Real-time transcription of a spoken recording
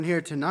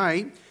Here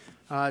tonight.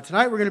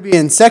 Tonight we're going to be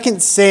in 2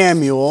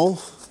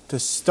 Samuel to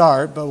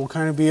start, but we'll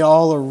kind of be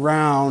all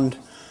around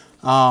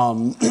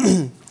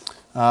the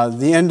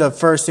end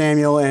of 1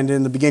 Samuel and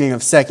in the beginning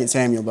of 2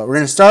 Samuel. But we're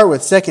going to start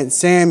with 2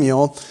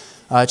 Samuel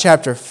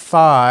chapter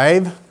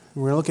 5.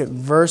 We're going to look at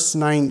verse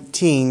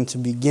 19 to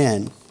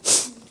begin.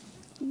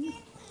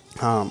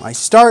 I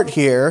start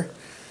here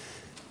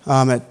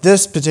at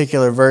this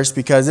particular verse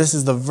because this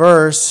is the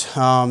verse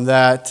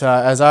that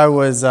as I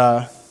was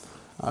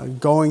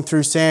going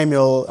through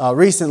Samuel,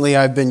 recently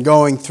I've been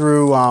going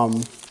through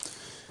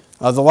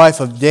the life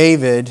of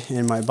David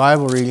in my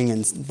Bible reading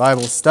and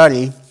Bible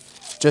study,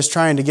 just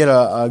trying to get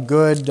a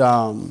good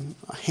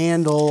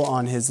handle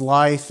on his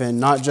life and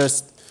not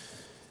just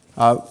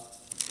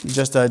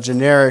a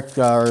generic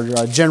or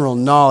a general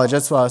knowledge.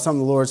 That's something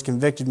the Lord's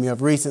convicted me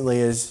of recently.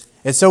 Is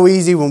it's so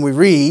easy when we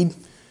read,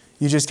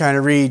 you just kind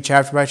of read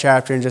chapter by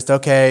chapter and just,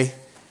 okay,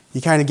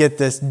 you kind of get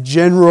this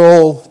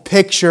general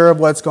picture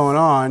of what's going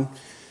on.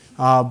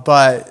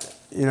 But,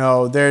 you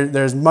know,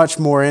 there's much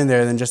more in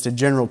there than just a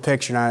general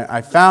picture. And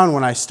I found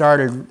when I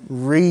started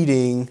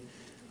reading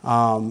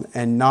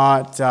and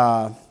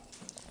not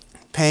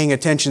paying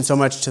attention so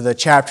much to the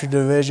chapter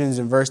divisions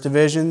and verse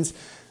divisions,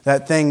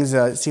 that things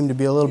seem to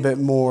be a little bit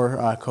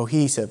more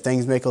cohesive.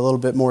 Things make a little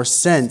bit more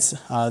sense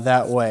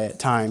that way at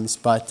times.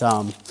 But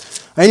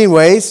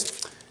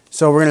anyways,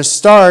 so we're going to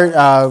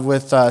start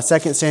with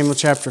 2 Samuel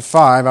chapter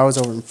 5. I was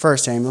over in 1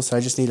 Samuel, so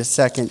I just need a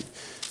second.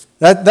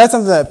 That's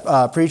something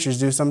that preachers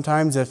do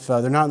sometimes. If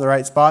they're not in the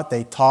right spot,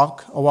 they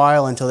talk a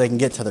while until they can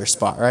get to their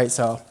spot, right?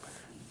 So,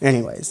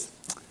 anyways.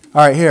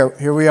 All right,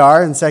 here we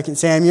are in 2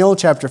 Samuel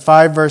chapter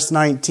 5, verse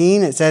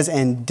 19. It says,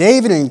 "And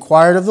David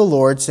inquired of the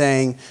Lord,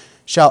 saying,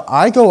 Shall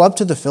I go up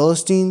to the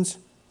Philistines?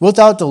 Wilt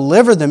thou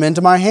deliver them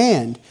into my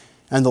hand?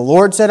 And the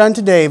Lord said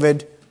unto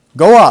David,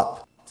 Go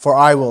up, for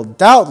I will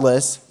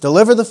doubtless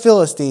deliver the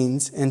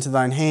Philistines into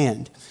thine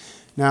hand."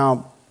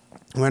 Now,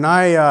 when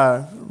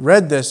I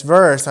read this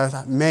verse, I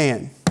thought,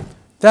 man,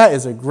 that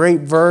is a great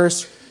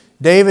verse.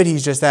 David,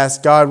 he's just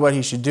asked God what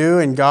he should do,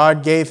 and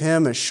God gave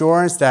him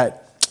assurance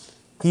that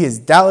he is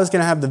doubtless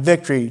going to have the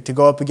victory to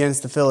go up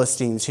against the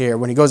Philistines here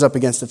when he goes up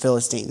against the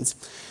Philistines.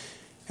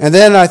 And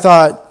then I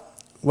thought,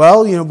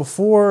 well, you know,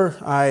 before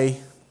I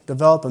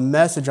develop a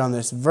message on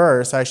this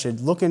verse, I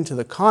should look into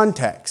the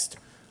context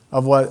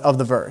of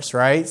the verse,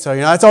 right? So, you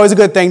know, that's always a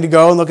good thing to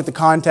go and look at the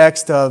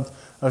context of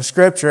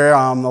Scripture.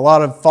 A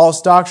lot of false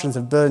doctrines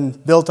have been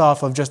built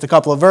off of just a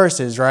couple of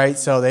verses, right?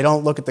 So they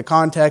don't look at the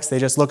context, they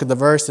just look at the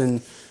verse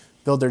and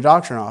build their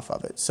doctrine off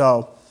of it.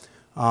 So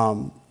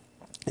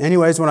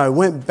anyways, when I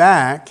went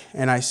back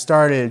and I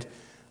started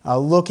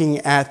looking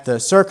at the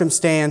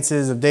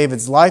circumstances of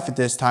David's life at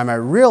this time, I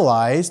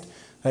realized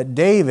that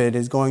David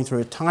is going through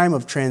a time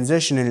of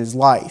transition in his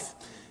life.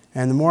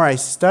 And the more I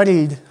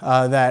studied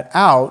that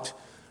out,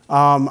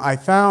 I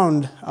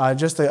found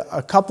just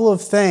a couple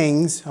of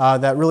things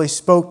that really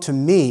spoke to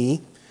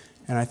me,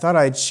 and I thought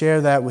I'd share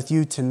that with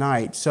you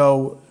tonight.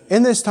 So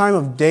in this time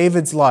of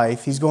David's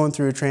life, he's going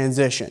through a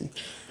transition.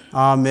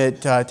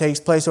 It takes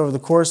place over the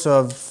course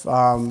of,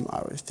 I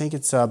think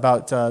it's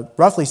about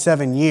roughly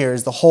 7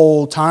 years, the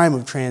whole time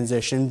of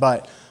transition,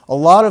 but a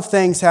lot of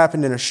things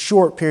happened in a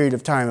short period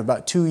of time,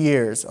 about 2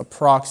 years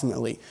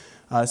approximately.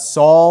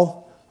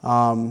 Saul,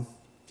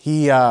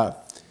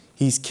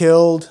 he's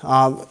killed.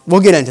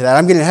 We'll get into that.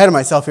 I'm getting ahead of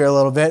myself here a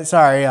little bit.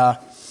 Sorry. A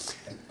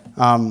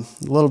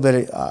little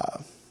bit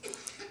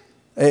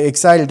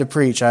excited to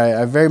preach.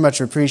 I very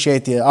much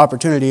appreciate the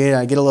opportunity, and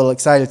I get a little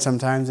excited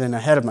sometimes and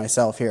ahead of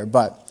myself here.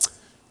 But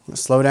I'm going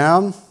to slow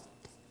down.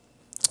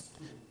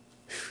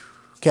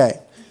 Okay.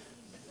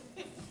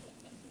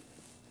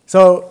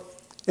 So,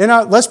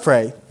 let's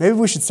pray. Maybe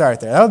we should start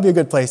there. That would be a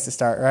good place to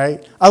start,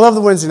 right? I love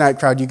the Wednesday night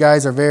crowd. You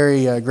guys are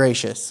very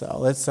gracious. So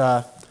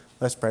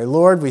let's pray.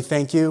 Lord, we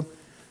thank you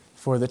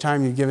for the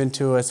time you've given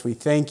to us. We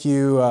thank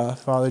you,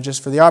 Father,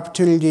 just for the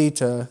opportunity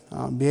to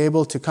be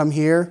able to come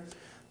here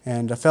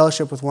and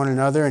fellowship with one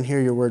another and hear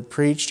your word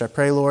preached. I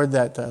pray, Lord,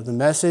 that the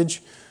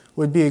message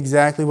would be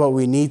exactly what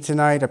we need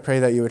tonight. I pray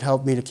that you would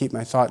help me to keep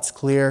my thoughts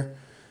clear.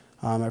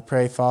 I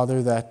pray,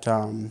 Father, that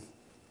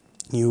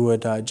you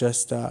would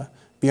just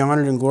be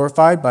honored and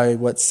glorified by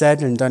what's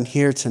said and done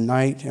here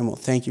tonight, and we'll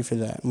thank you for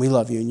that. And we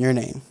love you in your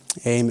name.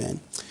 Amen.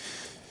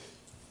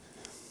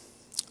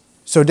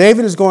 So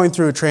David is going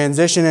through a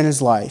transition in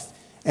his life,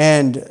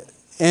 and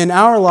in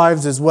our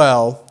lives as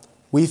well,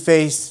 we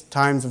face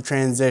times of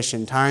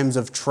transition, times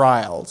of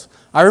trials.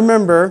 I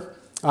remember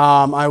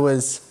I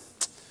was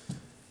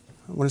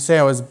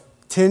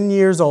 11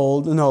 years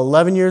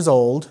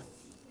old,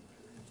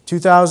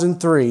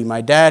 2003.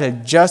 My dad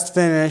had just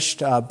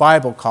finished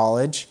Bible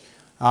college.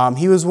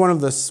 He was one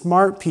of the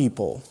smart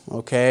people,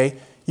 okay?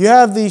 You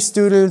have these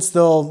students,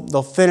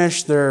 they'll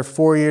finish their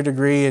 4-year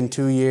degree in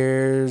 2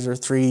 years or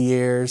 3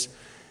 years.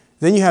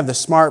 Then you have the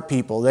smart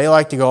people. They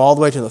like to go all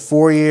the way to the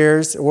 4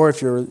 years, or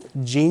if you're a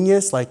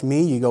genius like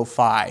me, you go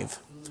 5.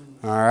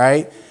 All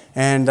right?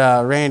 And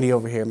Randy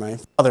over here, my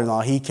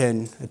father-in-law, he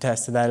can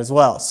attest to that as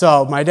well.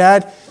 So my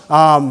dad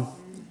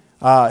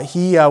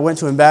He went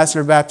to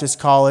Ambassador Baptist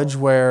College,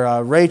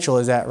 where Rachel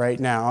is at right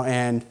now,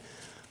 and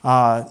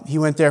he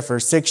went there for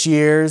 6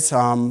 years,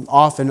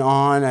 off and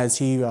on. As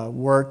he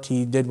worked,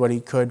 he did what he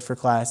could for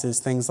classes,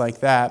 things like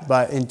that.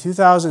 But in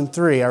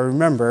 2003, I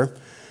remember,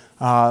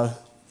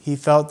 he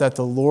felt that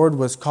the Lord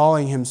was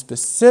calling him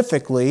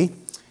specifically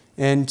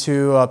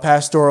into a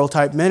pastoral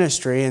type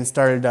ministry, and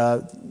started,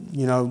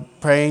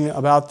 praying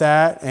about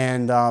that,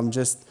 and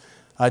just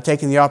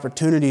taking the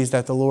opportunities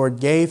that the Lord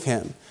gave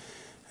him.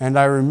 And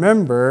I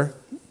remember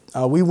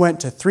we went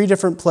to 3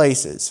 different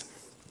places.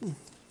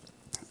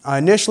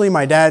 Initially,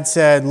 my dad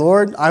said,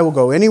 "Lord, I will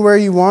go anywhere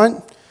you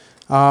want,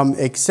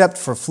 except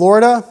for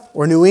Florida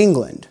or New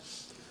England."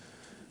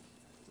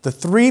 The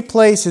 3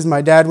 places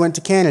my dad went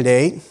to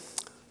candidate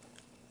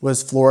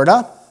was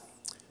Florida,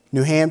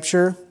 New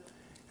Hampshire,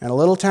 and a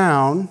little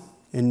town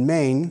in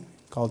Maine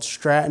called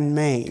Stratton,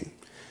 Maine.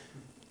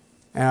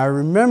 And I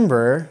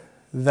remember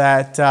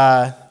that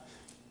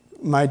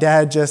my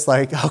dad just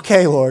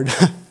 "Okay, Lord,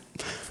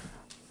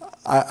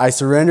 I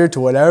surrender to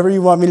whatever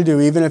you want me to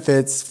do, even if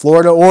it's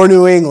Florida or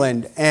New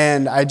England."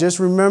 And I just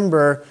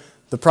remember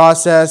the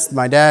process.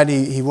 My dad,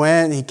 he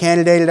went, he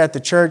candidated at the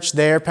church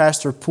there.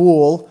 Pastor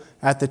Poole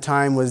at the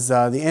time was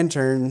the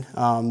intern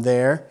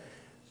there,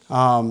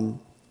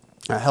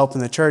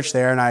 helping the church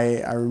there. And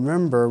I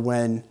remember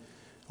when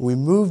we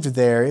moved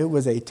there, it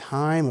was a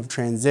time of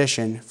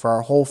transition for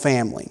our whole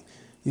family.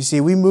 You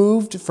see, we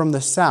moved from the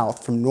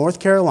south, from North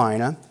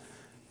Carolina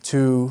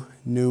to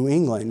New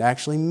England,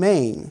 actually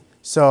Maine.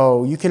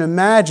 So you can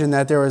imagine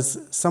that there was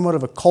somewhat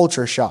of a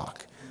culture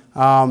shock.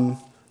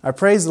 I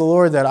praise the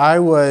Lord that I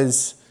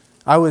was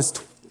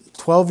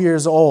 12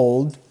 years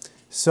old,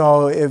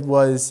 so it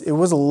was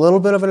a little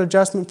bit of an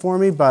adjustment for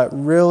me, but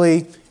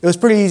really it was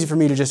pretty easy for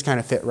me to just kind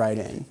of fit right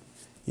in,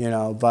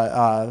 But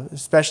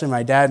especially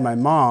my dad and my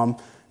mom,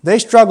 they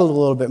struggled a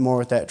little bit more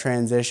with that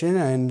transition,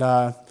 and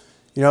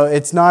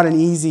it's not an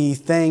easy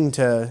thing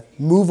to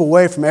move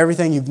away from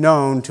everything you've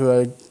known to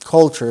a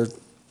culture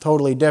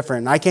totally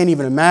different. I can't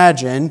even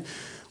imagine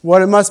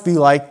what it must be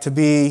like to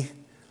be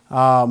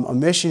a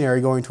missionary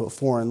going to a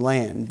foreign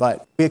land.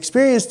 But we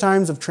experience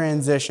times of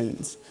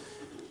transitions.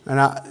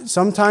 And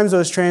sometimes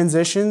those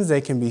transitions, they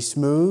can be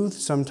smooth.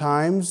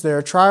 Sometimes there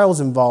are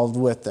trials involved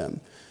with them.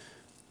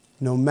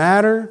 No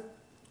matter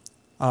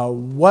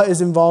what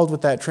is involved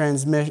with that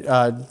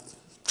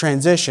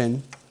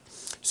transition.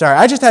 Sorry,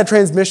 I just had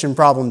transmission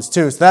problems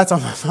too, so that's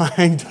on my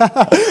mind.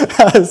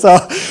 So,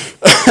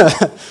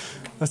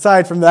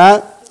 aside from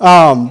that,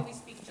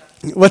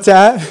 what's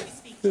that?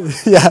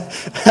 Yeah.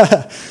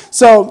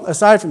 So,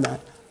 aside from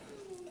that,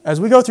 as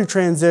we go through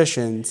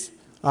transitions,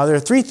 there are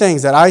 3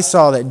 things that I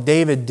saw that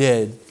David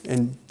did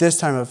in this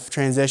time of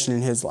transition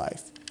in his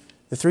life.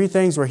 The 3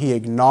 things where he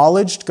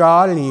acknowledged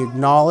God, and he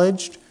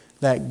acknowledged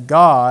that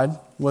God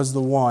was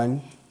the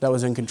one that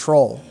was in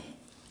control.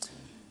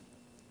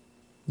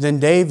 Then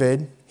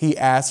David, he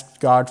asked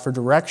God for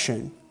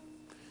direction.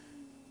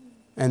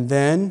 And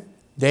then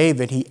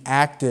David, he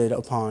acted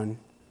upon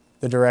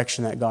the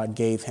direction that God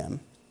gave him.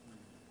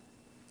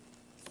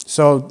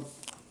 So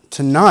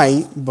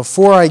tonight,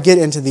 before I get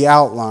into the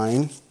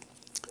outline,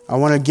 I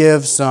want to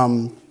give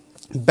some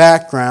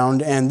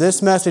background. And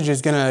this message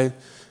is going to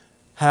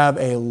have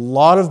a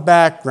lot of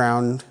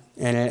background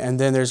in it, and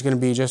then there's going to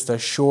be just a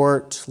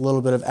short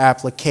little bit of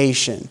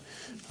application.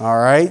 All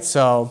right,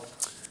 so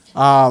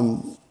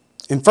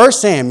in 1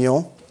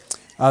 Samuel,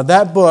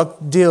 that book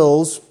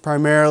deals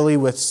primarily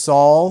with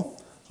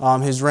Saul,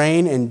 his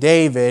reign, and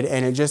David,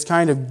 and it just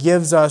kind of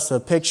gives us a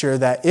picture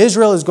that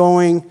Israel is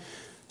going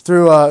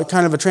through a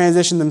kind of a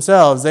transition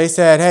themselves. They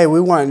said, "Hey, we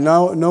want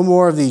no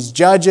more of these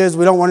judges.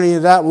 We don't want any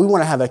of that. We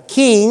want to have a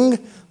king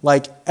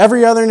like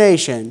every other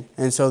nation."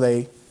 And so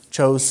they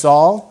chose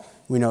Saul.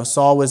 We know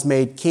Saul was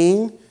made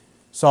king.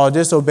 Saul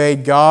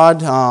disobeyed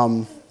God.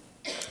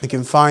 We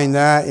can find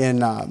that in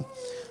the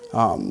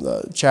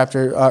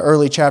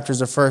early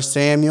chapters of 1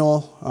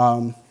 Samuel.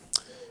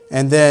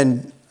 And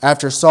then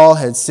after Saul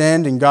had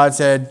sinned and God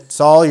said,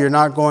 "Saul, you're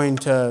not going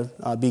to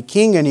be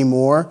king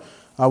anymore,"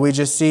 we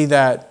just see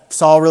that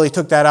Saul really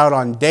took that out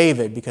on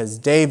David, because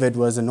David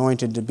was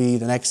anointed to be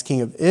the next king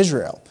of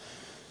Israel.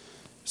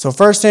 So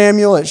 1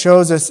 Samuel, it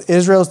shows us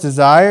Israel's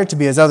desire to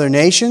be as other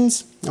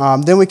nations.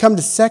 Then we come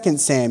to 2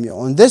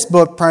 Samuel. And this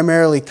book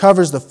primarily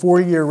covers the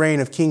 40-year reign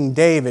of King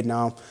David.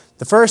 Now,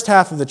 the first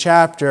half of the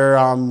chapter,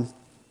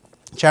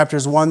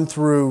 chapters 1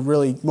 through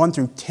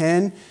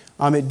 10,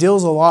 it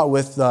deals a lot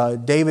with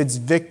David's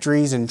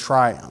victories and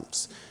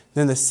triumphs.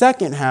 Then the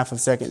second half of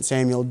 2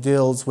 Samuel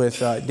deals with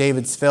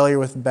David's failure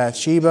with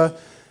Bathsheba,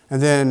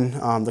 and then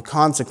the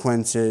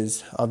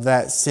consequences of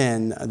that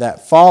sin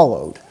that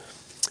followed.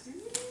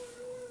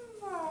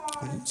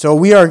 So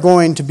we are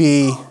going to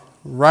be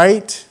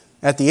right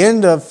at the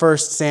end of 1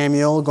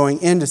 Samuel, going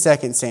into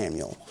 2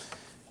 Samuel,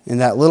 in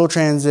that little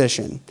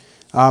transition.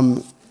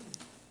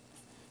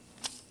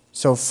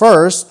 So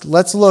first,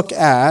 let's look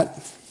at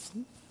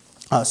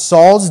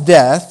Saul's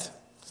death,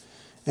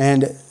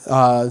 and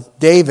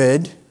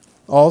David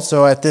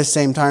also at this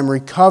same time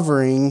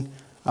recovering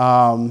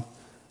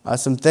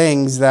some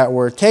things that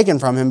were taken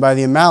from him by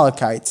the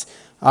Amalekites.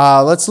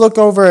 Let's look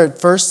over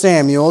at 1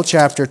 Samuel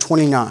chapter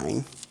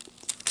 29.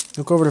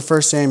 Look over to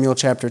 1 Samuel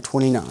chapter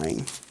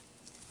 29.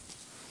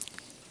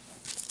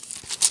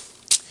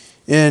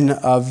 In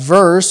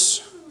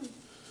verse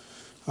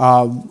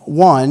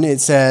 1,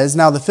 it says,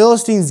 "Now the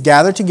Philistines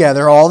gathered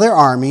together all their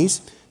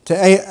armies to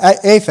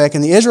Aphek,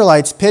 and the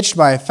Israelites pitched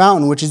by a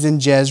fountain which is in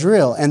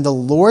Jezreel. And the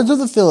lords of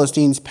the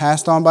Philistines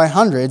passed on by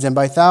hundreds and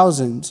by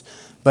thousands.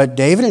 But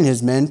David and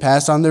his men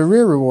passed on their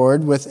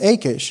rearward with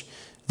Achish.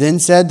 Then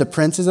said the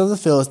princes of the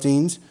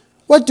Philistines,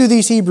 What do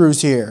these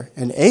Hebrews here?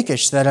 And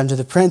Achish said unto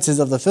the princes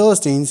of the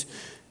Philistines,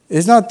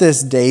 Is not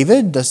this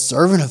David, the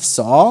servant of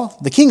Saul,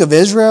 the king of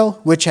Israel,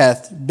 which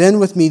hath been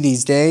with me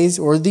these days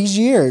or these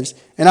years?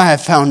 And I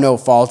have found no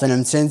fault in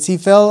him since he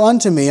fell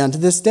unto me unto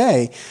this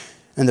day.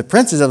 And the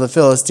princes of the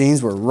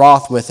Philistines were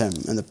wroth with him.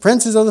 And the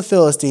princes of the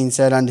Philistines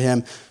said unto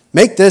him,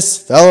 Make this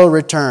fellow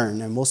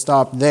return." And we'll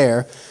stop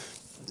there.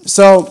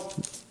 So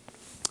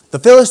the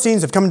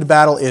Philistines have come to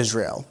battle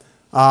Israel.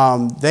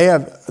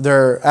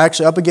 They're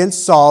actually up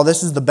against Saul.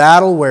 This is the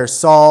battle where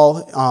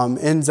Saul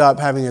ends up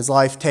having his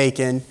life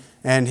taken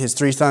and his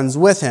 3 sons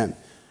with him.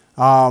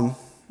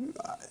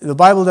 The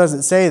Bible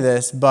doesn't say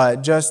this,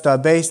 but just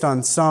based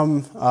on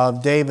some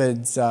of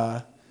David's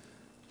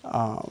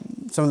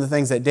some of the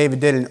things that David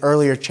did in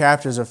earlier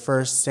chapters of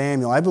 1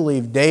 Samuel, I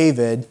believe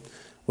David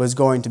was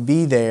going to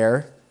be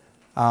there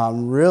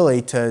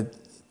really to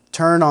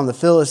turn on the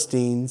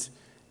Philistines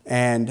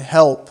and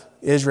help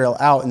Israel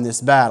out in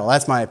this battle.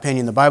 That's my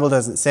opinion. The Bible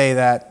doesn't say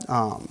that.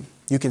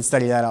 You can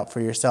study that out for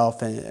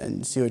yourself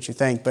and see what you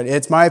think. But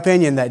it's my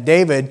opinion that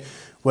David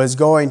was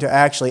going to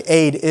actually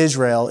aid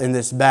Israel in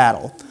this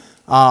battle.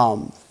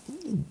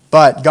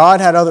 But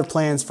God had other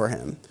plans for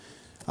him.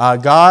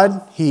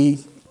 God,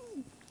 He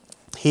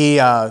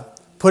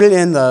put it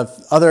in the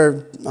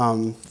other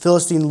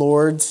Philistine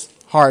lords'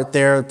 heart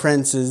there,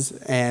 princes,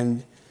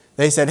 and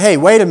they said, "Hey,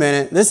 wait a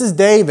minute, this is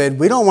David.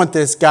 We don't want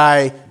this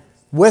guy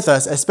with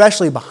us,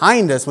 especially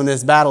behind us when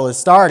this battle is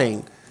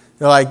starting."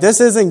 They're like,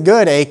 "This isn't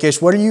good,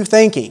 Achish. What are you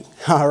thinking?"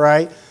 All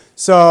right?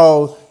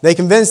 So they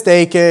convinced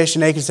Achish,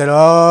 and Achish said,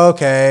 "Oh,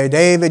 okay,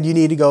 David, you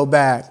need to go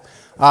back."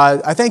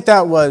 I think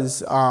that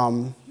was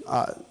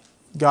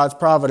God's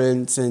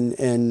providence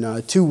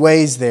in 2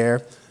 ways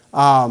there.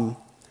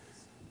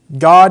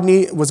 God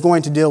was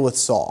going to deal with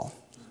Saul.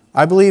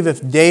 I believe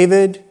if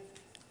David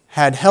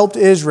had helped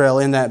Israel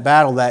in that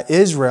battle, that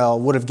Israel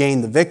would have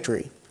gained the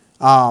victory.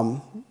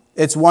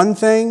 It's one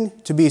thing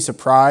to be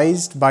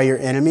surprised by your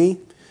enemy.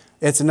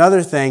 It's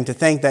another thing to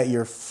think that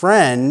your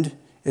friend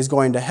is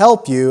going to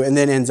help you and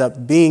then ends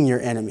up being your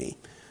enemy.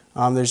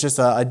 There's just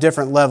a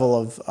different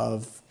level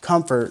of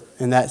comfort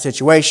in that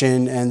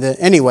situation.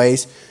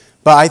 Anyways,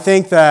 but I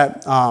think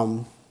that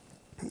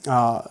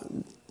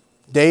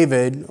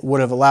David would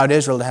have allowed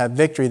Israel to have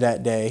victory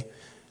that day,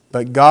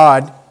 but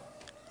God,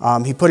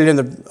 He put it in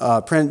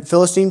the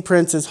Philistine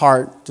prince's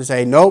heart to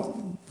say, "Nope,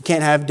 you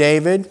can't have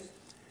David."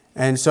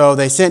 And so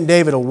they sent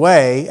David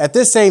away. At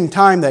this same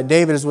time that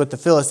David is with the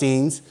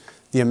Philistines,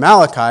 the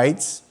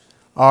Amalekites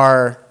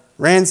are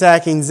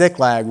ransacking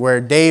Ziklag, where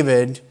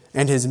David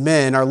and his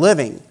men are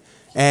living.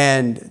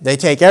 And they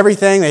take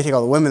everything. They take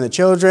all the women and the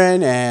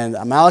children, and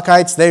the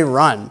Amalekites, they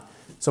run.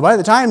 So by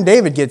the time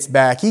David gets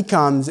back, he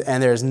comes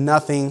and there's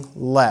nothing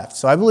left.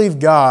 So I believe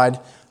God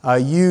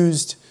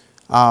used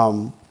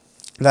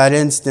that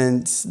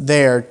instance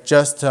there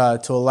just to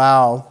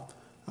allow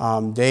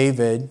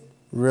David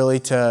really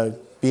to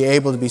be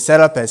able to be set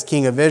up as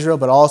king of Israel,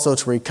 but also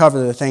to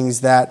recover the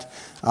things that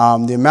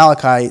the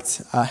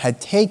Amalekites had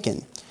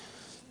taken.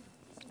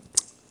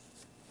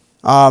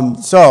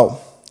 So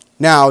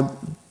now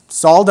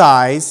Saul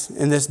dies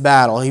in this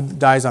battle. He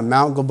dies on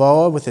Mount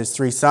Gilboa with his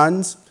 3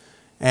 sons.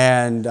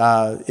 And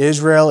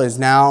Israel is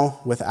now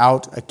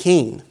without a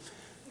king.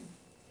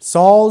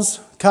 Saul's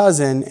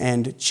cousin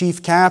and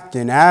chief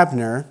captain,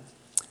 Abner,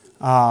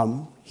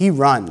 he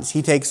runs.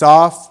 He takes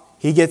off.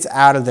 He gets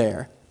out of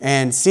there.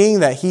 And seeing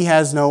that he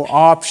has no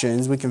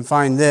options, we can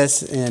find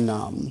this in,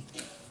 I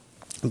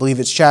believe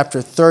it's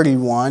chapter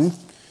 31.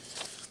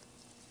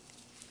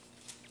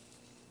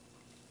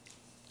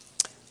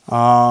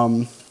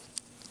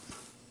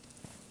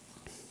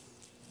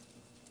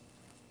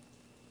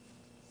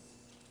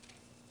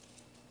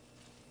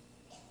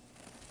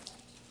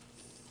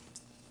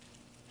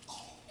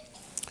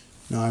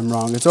 No, I'm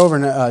wrong. It's over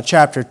in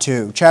chapter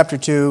 2. Chapter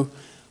 2,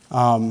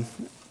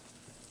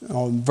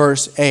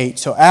 verse 8.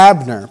 So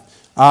Abner,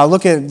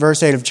 look at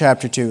verse 8 of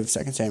chapter 2 of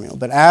 2 Samuel.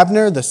 "But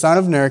Abner, the son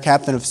of Ner,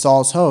 captain of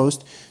Saul's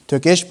host,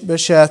 took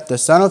Ishbosheth, the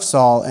son of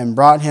Saul, and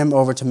brought him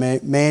over to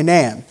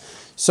Mahanaim."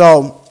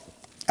 So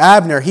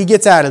Abner, he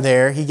gets out of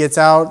there. He gets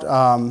out,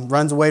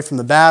 runs away from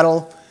the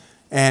battle.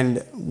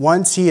 And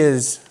once he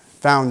has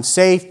found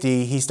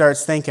safety, he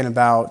starts thinking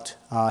about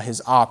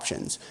his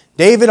options.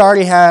 David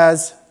already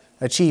has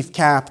a chief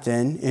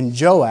captain in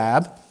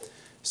Joab.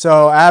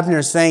 So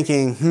Abner's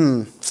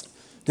thinking,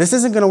 this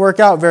isn't going to work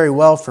out very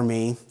well for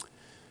me.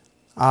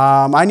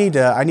 I need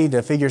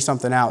to figure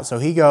something out. So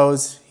he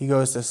goes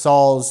to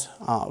Saul's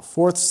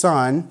fourth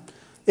son,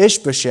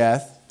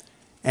 Ishbosheth,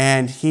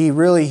 and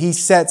he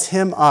sets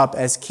him up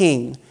as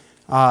king.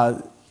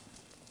 Now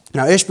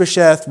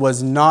Ishbosheth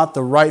was not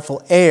the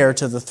rightful heir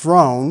to the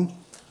throne.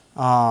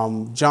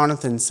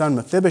 Jonathan's son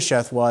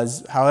Mephibosheth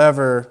was.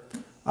 However,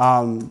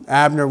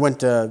 Abner went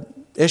to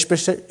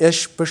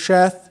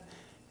Ishbosheth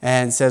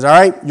and says, all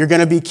right, you're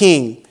going to be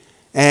king.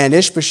 And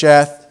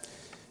Ishbosheth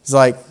is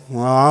like,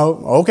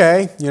 well,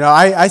 okay.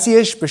 I see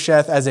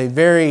Ishbosheth as a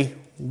very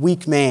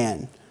weak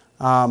man,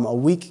 a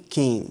weak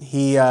king.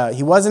 He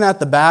wasn't at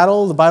the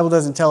battle. The Bible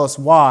doesn't tell us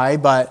why,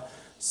 but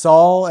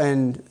Saul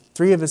and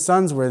 3 of his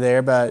sons were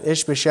there, but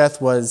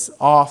Ishbosheth was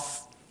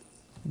off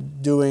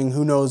doing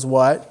who knows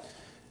what.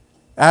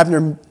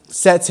 Abner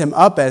sets him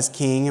up as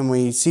king, and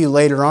we see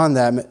later on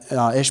that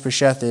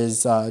Ishbosheth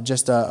is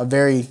just a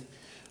very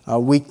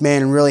weak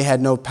man and really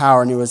had no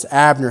power, and it was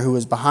Abner who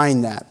was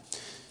behind that.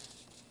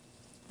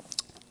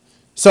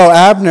 So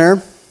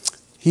Abner,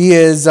 he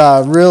is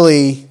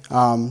really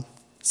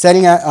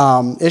setting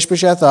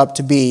Ishbosheth up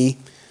to be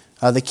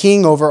the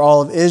king over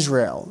all of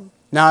Israel.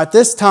 Now at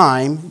this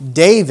time,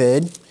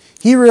 David,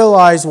 he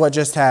realized what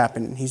just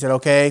happened. He said,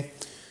 okay,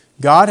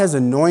 God has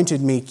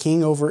anointed me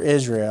king over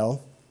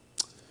Israel.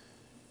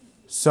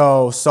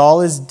 So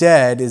Saul is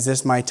dead. Is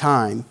this my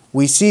time?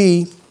 We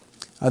see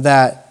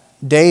that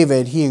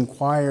David, he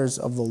inquires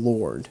of the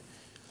Lord.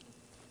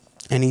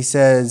 And he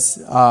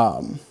says,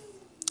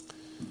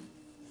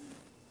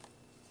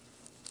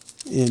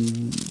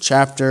 in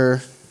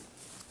chapter,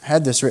 I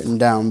had this written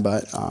down,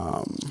 but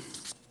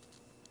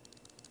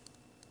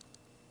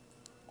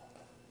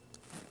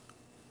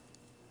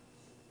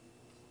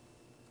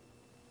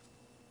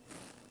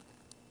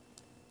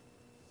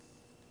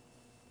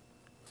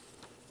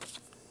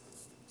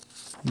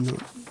no.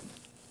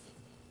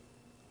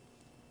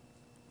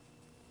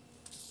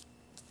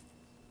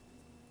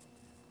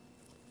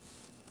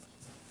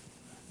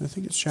 I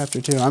think it's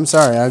chapter 2. I'm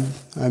sorry,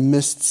 I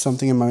missed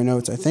something in my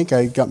notes. I think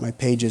I got my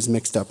pages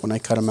mixed up when I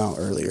cut them out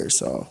earlier,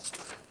 so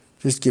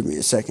just give me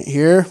a second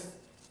here.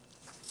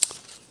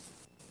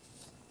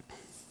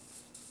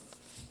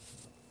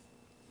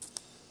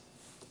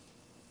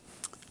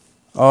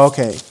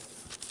 Okay.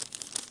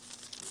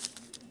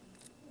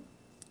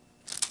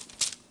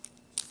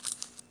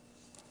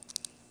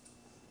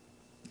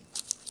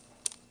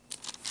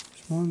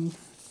 One,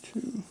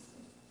 two.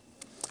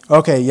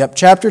 Okay, yep,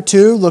 chapter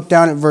 2, look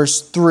down at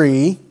verse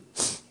 3.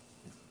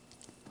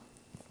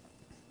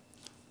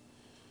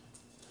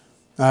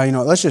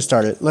 Let's just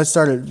start it. Let's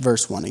start at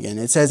verse 1 again.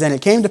 It says, and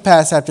it came to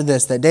pass after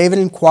this that David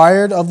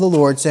inquired of the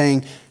Lord,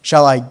 saying,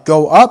 shall I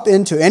go up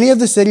into any of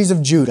the cities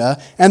of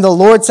Judah? And the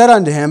Lord said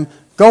unto him,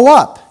 go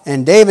up.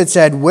 And David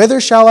said,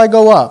 whither shall I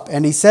go up?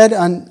 And he said,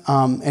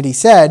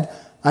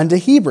 unto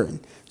Hebron.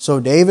 So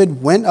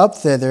David went up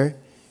thither,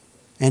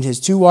 and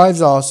his 2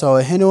 wives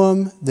also,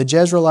 Ahinoam the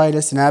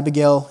Jezreelitess, and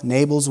Abigail,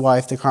 Nabal's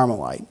wife, the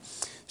Carmelite.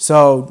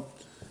 So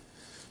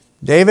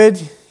David,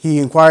 he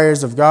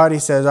inquires of God. He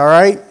says, all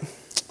right,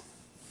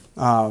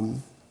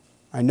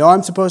 I know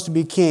I'm supposed to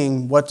be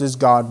king. What does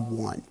God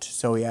want?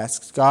 So he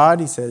asks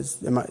God, he says,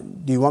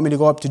 do you want me to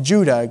go up to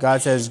Judah?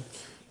 God says,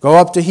 go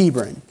up to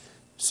Hebron.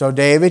 So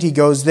David, he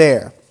goes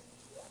there.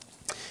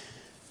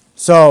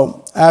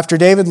 So after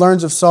David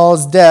learns of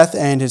Saul's death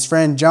and his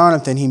friend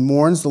Jonathan, he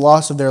mourns the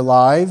loss of their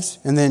lives.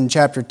 And then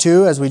chapter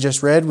 2, as we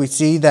just read, we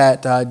see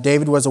that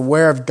David was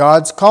aware of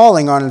God's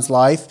calling on his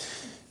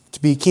life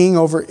to be king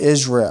over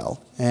Israel.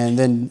 And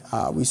then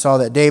we saw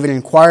that David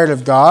inquired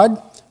of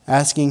God,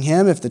 asking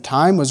him if the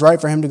time was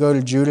right for him to go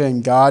to Judah,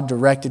 and God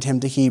directed him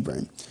to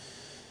Hebron.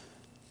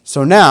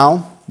 So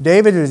now,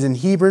 David is in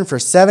Hebron for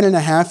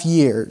 7.5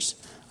 years.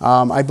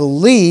 I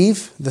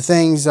believe the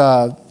things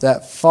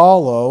that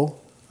follow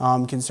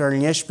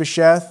concerning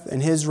Ishbosheth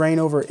and his reign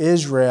over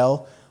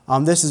Israel,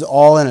 this is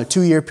all in a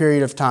 2-year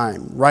period of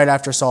time, right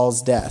after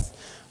Saul's death.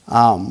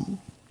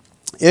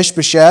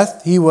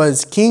 Ishbosheth, he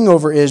was king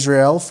over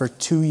Israel for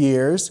 2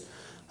 years.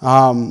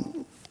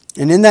 And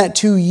in that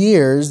 2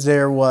 years,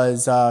 there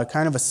was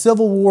kind of a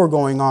civil war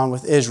going on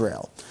with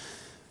Israel.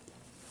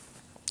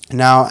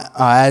 Now,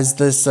 as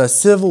this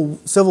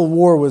civil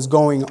war was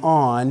going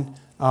on,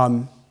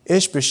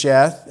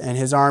 Ishbosheth and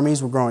his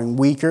armies were growing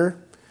weaker,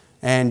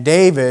 and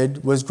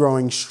David was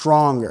growing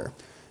stronger.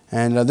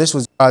 And this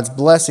was God's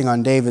blessing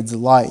on David's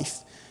life.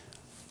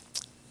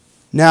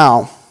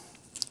 Now,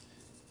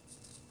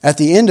 at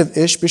the end of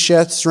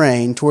Ishbosheth's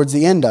reign, towards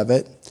the end of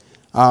it,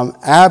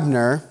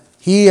 Abner,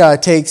 he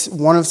takes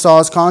one of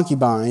Saul's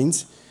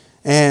concubines,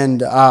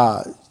 and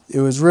it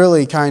was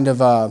really kind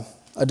of a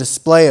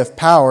display of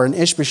power, and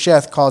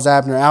Ishbosheth calls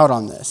Abner out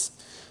on this.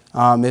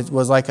 It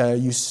was like a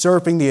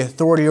usurping the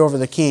authority over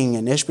the king,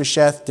 and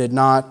Ishbosheth did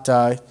not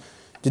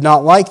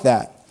like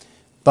that.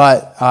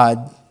 But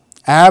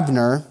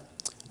Abner,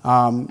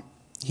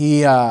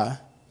 he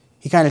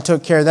kind of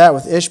took care of that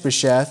with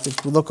Ishbosheth.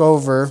 If we look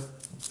over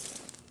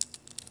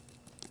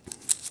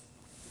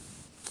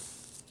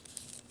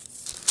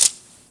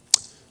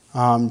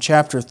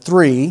chapter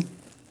 3,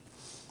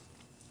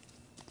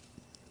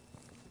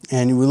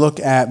 And we look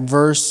at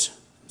verse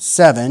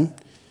 7.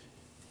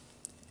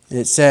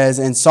 It says,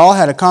 "And Saul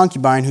had a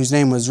concubine whose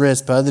name was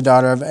Rizpah, the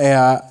daughter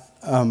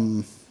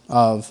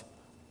of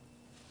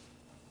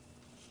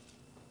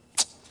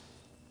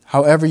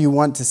however you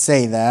want to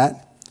say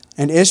that.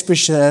 And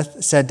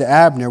Ishbosheth said to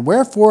Abner,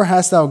 Wherefore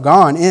hast thou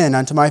gone in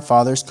unto my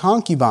father's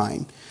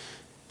concubine?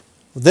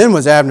 Then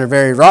was Abner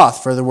very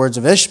wroth for the words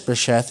of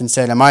Ishbosheth, and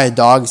said, Am I a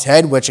dog's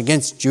head, which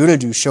against Judah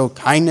do show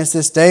kindness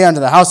this day unto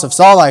the house of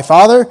Saul thy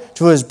father,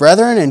 to his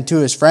brethren, and to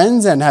his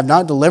friends, and have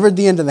not delivered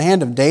thee into the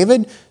hand of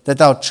David, that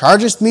thou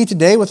chargest me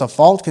today with a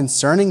fault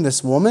concerning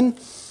this woman?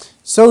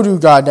 So do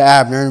God to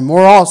Abner, and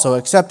more also,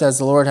 except as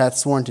the Lord hath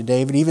sworn to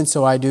David, even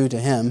so I do to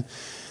him."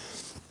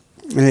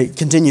 And it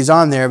continues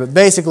on there, but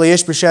basically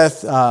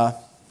Ishbosheth,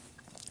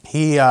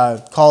 he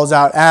calls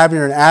out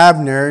Abner, and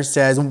Abner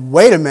says,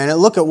 "Wait a minute,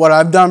 look at what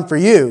I've done for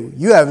you.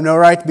 You have no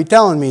right to be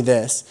telling me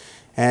this."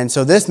 And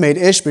so this made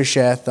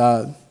Ishbosheth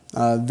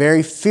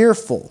very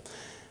fearful.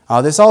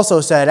 This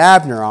also set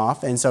Abner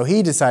off, and so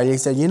he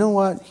said, you know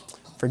what,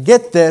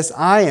 forget this.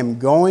 I am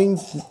going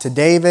to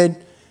David,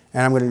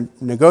 and I'm going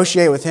to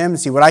negotiate with him and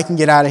see what I can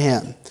get out of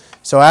him.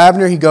 So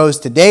Abner, he goes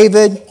to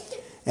David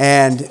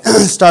and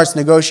starts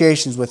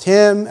negotiations with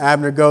him.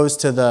 Abner goes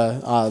to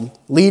the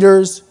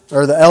leaders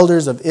or the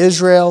elders of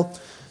Israel.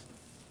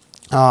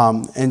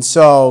 And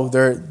so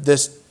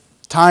this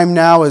time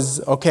now is,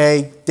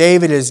 okay,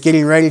 David is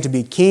getting ready to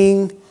be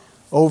king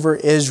over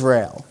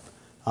Israel.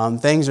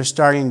 Things are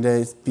starting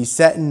to be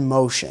set in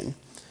motion.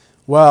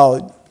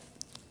 Well,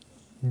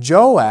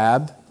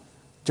 Joab,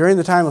 during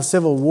the time of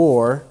civil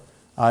war,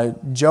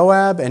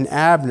 Joab and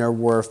Abner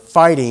were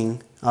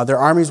fighting. Their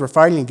armies were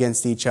fighting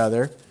against each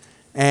other.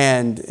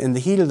 And in the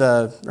heat of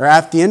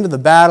at the end of the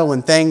battle,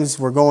 when things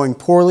were going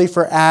poorly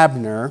for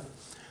Abner,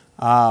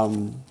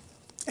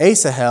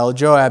 Asahel,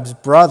 Joab's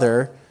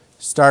brother,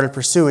 started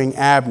pursuing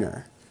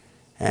Abner.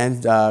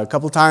 And a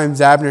couple times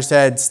Abner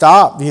said,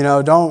 "Stop! You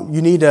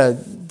need to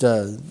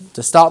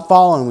stop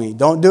following me.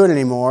 Don't do it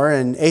anymore."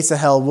 And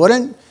Asahel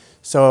wouldn't,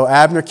 so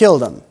Abner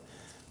killed him.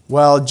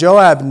 Well,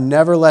 Joab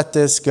never let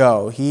this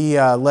go. He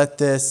let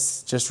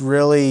this just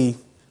really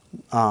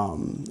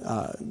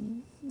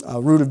a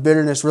root of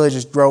bitterness really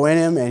just grow in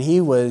him, and he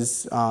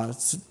was going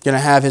to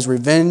have his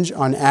revenge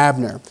on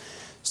Abner.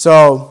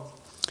 So,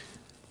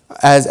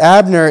 as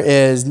Abner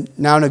is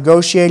now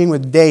negotiating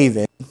with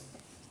David,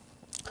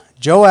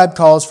 Joab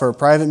calls for a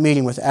private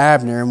meeting with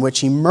Abner in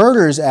which he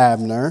murders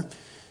Abner,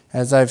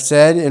 as I've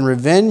said, in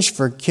revenge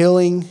for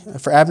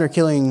Abner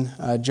killing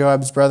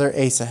Joab's brother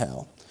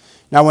Asahel.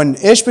 Now, when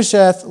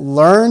Ishbosheth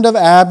learned of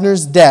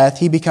Abner's death,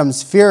 he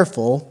becomes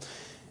fearful,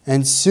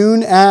 and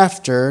soon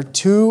after,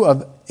 two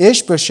of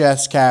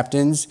Ishbosheth's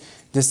captains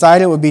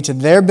decided it would be to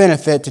their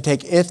benefit to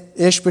take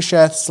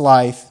Ishbosheth's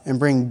life and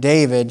bring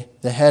David,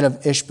 the head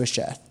of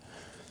Ishbosheth.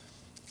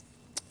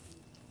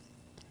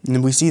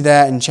 And we see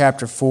that in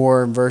chapter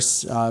 4,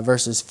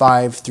 verses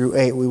 5 through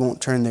 8. We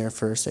won't turn there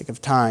for sake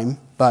of time.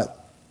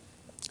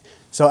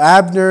 So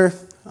Abner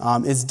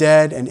is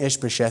dead and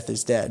Ishbosheth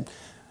is dead.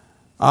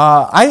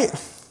 I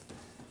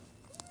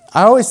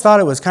always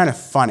thought it was kind of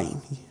funny.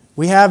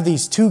 We have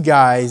these two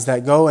guys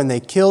that go and they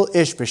kill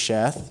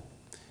Ishbosheth,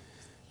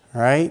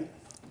 right?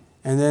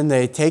 And then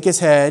they take his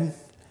head,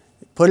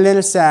 put it in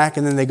a sack,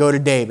 and then they go to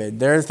David.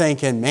 They're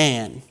thinking,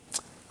 man,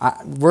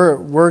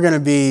 we're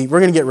going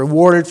to get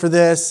rewarded for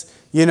this.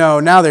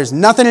 Now there's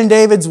nothing in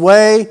David's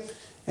way,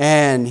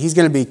 and he's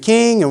going to be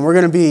king, and we're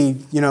going to be,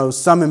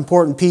 some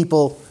important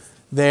people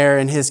there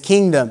in his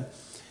kingdom.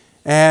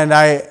 And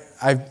I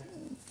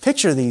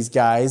picture these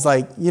guys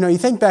like, you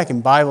think back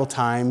in Bible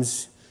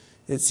times,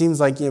 it seems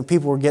like,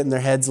 people were getting their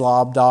heads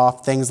lobbed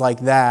off, things like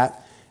that.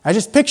 I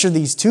just picture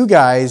these two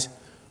guys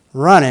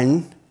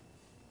running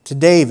to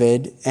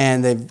David,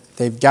 and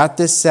they've got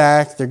this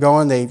sack. They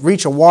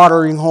reach a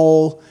watering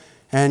hole,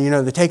 and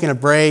they're taking a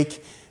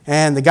break.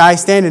 And the guy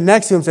standing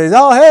next to him says,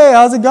 "Oh, hey,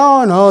 how's it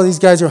going?" "Oh, these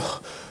guys are,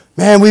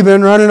 man, we've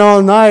been running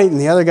all night." And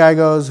the other guy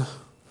goes,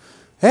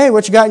 "Hey,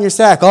 what you got in your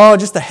sack?" "Oh,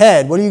 just a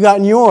head. What do you got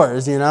in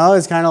yours?"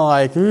 It's kind of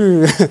like,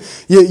 you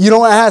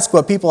don't ask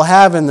what people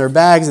have in their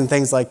bags and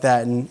things like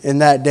that in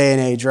that day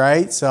and age,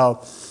 right? So,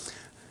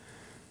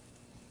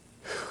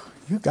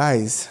 you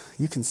guys,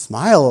 you can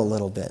smile a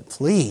little bit,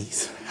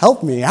 please.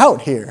 Help me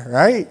out here,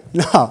 right?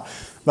 No,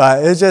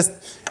 but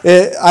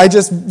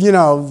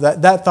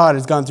that thought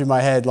has gone through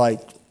my head.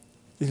 Like,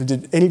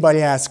 did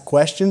anybody ask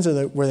questions,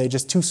 or were they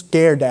just too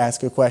scared to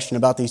ask a question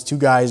about these two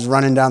guys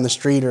running down the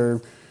street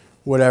or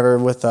whatever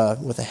with a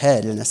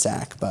head in a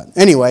sack? But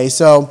anyway,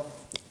 so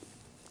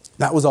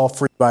that was all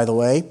free, by the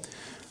way.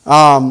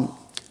 All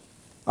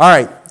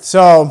right,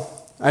 so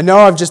I know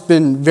I've just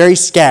been very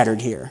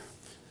scattered here.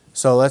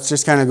 So let's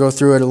just kind of go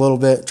through it a little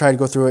bit, try to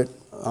go through it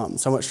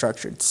somewhat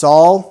structured.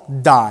 Saul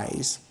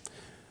dies.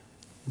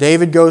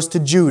 David goes to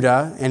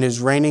Judah and is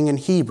reigning in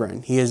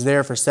Hebron. He is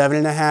there for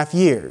 7.5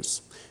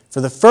 years.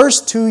 For the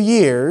first 2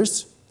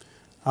 years,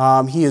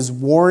 he is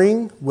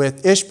warring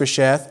with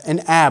Ishbosheth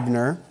and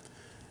Abner.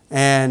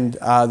 And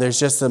there's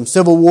just some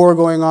civil war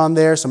going on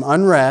there, some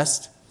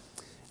unrest.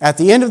 At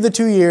the end of the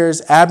 2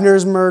 years, Abner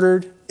is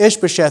murdered,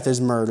 Ishbosheth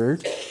is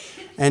murdered,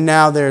 and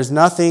now there's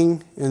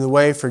nothing in the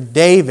way for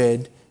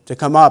David to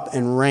come up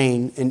and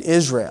reign in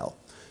Israel.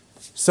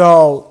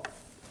 So,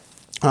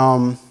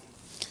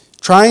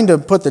 trying to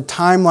put the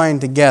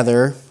timeline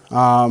together,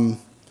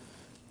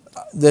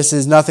 this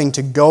is nothing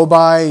to go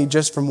by.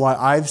 Just from what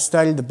I've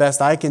studied, the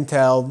best I can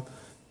tell,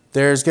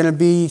 there's going to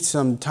be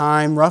some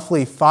time,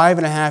 roughly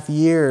 5.5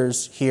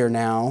 years here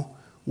now,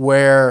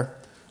 where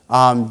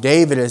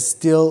David is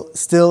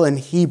still in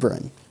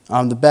Hebron.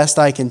 The best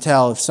I can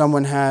tell. If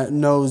someone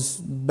knows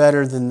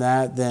better than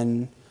that,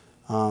 then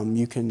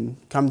you can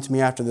come to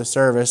me after the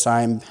service.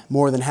 I'm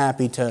more than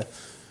happy to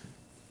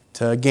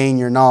gain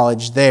your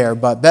knowledge there.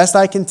 But best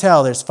I can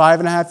tell, there's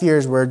 5.5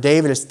 years where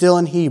David is still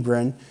in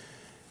Hebron.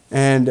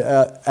 And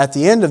at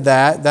the end of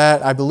that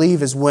I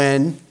believe is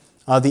when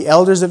the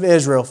elders of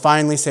Israel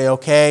finally say,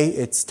 okay,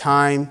 it's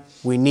time.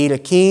 We need a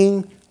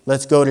king.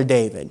 Let's go to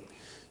David.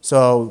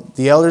 So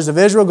the elders of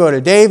Israel go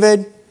to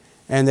David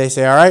and they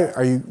say, all right,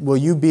 will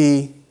you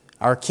be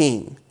our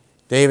king?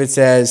 David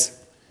says,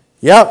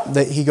 yep.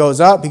 He goes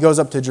up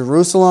to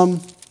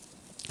Jerusalem,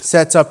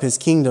 sets up his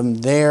kingdom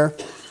there.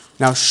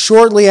 Now,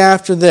 shortly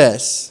after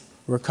this,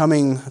 we're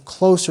coming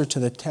closer to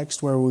the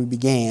text where we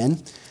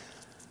began.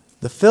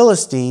 The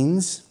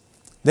Philistines,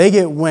 they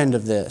get wind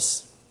of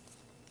this.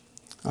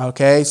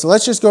 Okay, so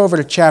let's just go over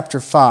to chapter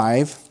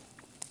 5.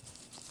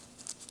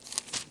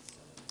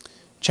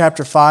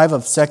 Chapter 5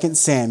 of 2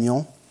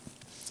 Samuel.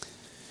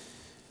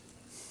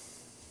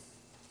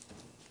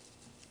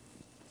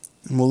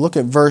 And we'll look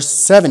at verse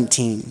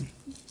 17.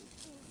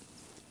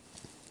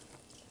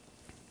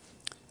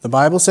 The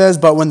Bible says,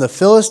 but when the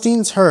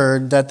Philistines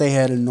heard that they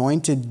had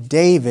anointed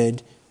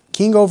David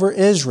king over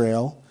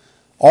Israel,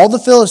 all the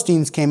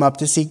Philistines came up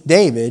to seek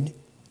David,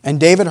 and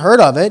David heard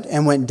of it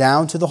and went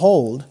down to the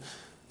hold.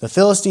 The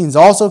Philistines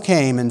also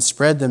came and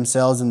spread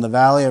themselves in the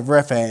valley of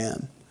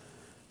Rephaim.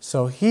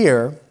 So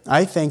here,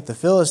 I think the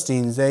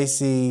Philistines, they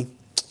see,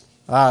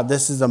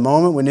 this is a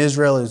moment when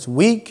Israel is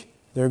weak.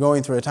 They're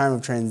going through a time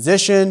of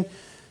transition.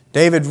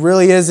 David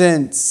really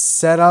isn't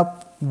set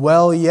up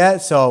well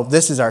yet, so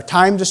this is our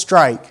time to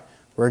strike.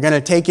 We're going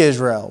to take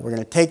Israel. We're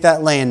going to take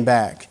that land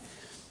back.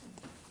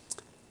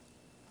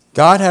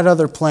 God had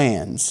other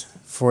plans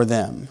for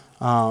them.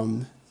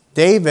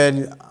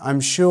 David, I'm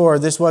sure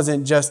this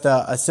wasn't just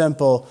a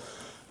simple,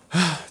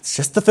 it's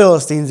just the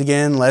Philistines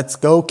again, let's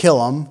go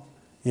kill them,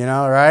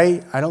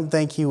 right? I don't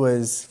think he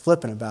was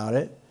flippant about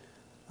it.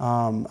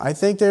 I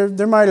think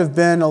there might have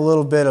been a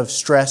little bit of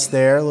stress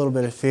there, a little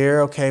bit of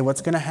fear. Okay,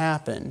 what's going to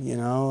happen?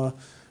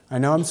 I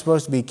know I'm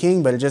supposed to be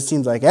king, but it just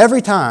seems like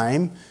every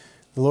time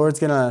the Lord's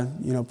going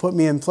to, put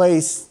me in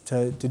place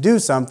to do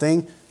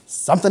something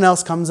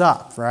else comes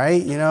up,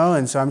 right?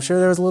 And so I'm sure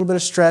there was a little bit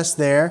of stress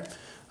there.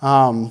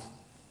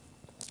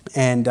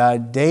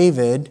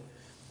 David,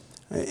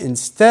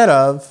 instead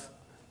of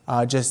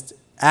just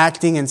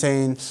acting and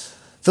saying,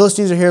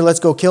 Philistines are here, let's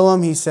go kill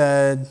them, he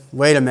said,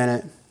 wait a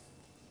minute.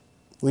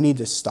 We need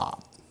to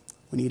stop.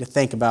 We need to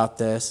think about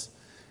this.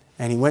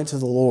 And he went to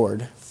the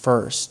Lord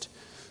first.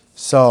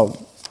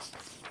 So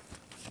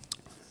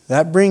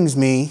that brings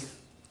me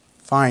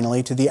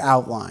finally to the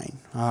outline.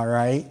 All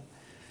right.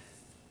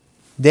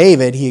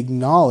 David, he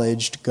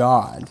acknowledged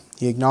God.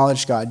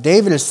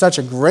 David is such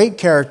a great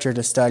character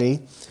to study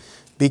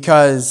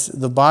because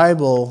the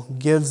Bible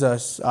gives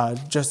us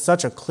just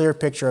such a clear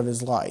picture of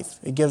his life.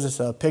 It gives us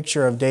a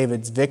picture of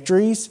David's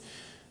victories,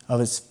 of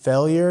his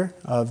failure,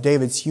 of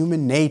David's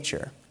human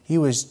nature. He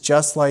was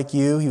just like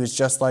you. He was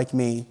just like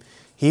me.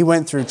 He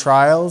went through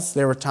trials.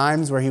 There were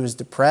times where he was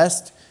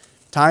depressed,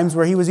 times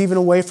where he was even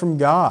away from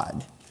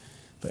God.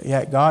 But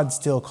yet God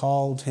still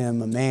called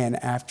him a man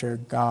after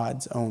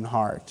God's own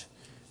heart.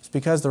 It's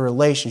because the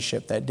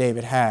relationship that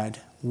David had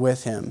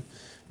with him.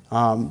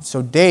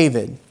 So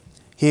David,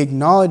 he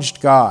acknowledged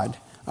God.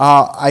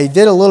 I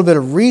did a little bit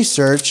of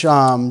research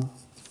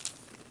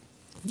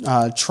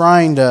I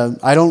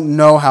don't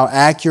know how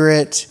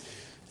accurate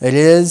it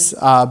is,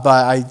 but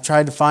I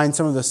tried to find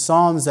some of the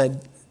Psalms that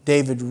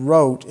David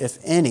wrote, if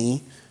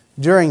any,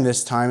 during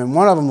this time. And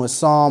one of them was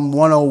Psalm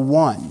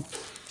 101.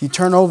 If you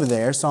turn over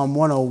there, Psalm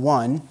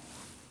 101.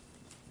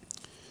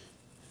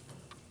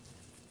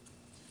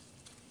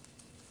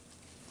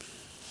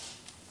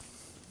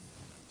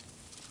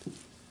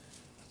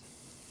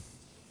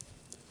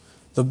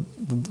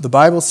 The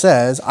Bible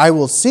says, I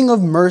will sing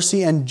of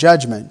mercy and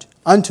judgment.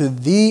 Unto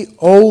thee,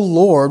 O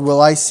Lord,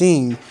 will I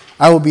sing.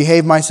 I will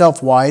behave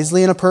myself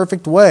wisely in a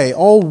perfect way.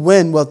 O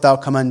when wilt thou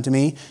come unto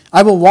me?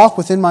 I will walk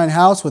within mine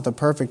house with a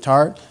perfect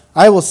heart.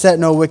 I will set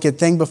no wicked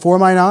thing before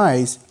mine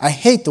eyes. I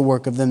hate the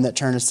work of them that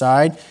turn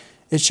aside.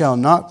 It shall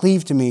not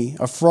cleave to me.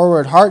 A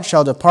froward heart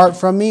shall depart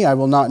from me. I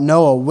will not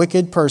know a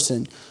wicked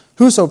person.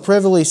 Whoso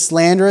privily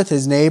slandereth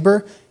his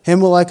neighbor, him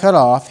will I cut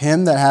off.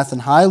 Him that hath an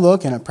high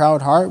look and a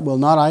proud heart will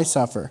not I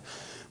suffer.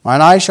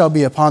 Mine eye shall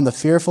be upon the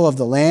fearful of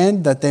the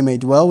land, that they may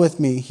dwell with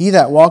me. He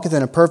that walketh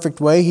in a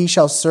perfect way, he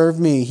shall serve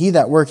me. He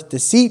that worketh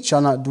deceit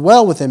shall not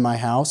dwell within my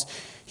house.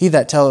 He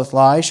that telleth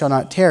lies shall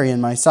not tarry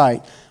in my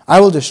sight. I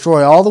will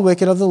destroy all the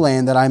wicked of the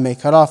land, that I may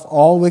cut off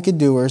all wicked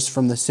doers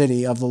from the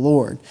city of the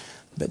Lord.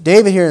 But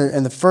David here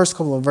in the first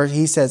couple of verses,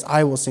 he says,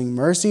 I will sing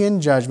mercy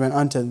and judgment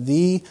unto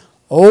thee,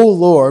 O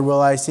Lord,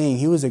 will I sing.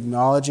 He was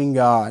acknowledging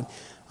God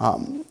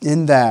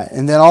in that.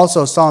 And then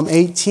also Psalm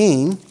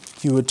 18,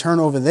 if you would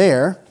turn over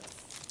there,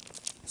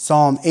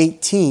 Psalm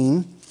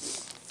 18,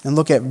 and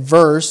look at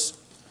verse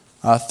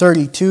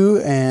 32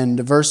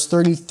 and verse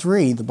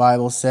 33, the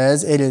Bible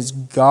says, It is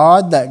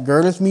God that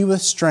girdeth me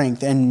with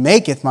strength, and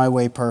maketh my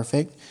way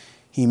perfect.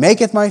 He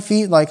maketh my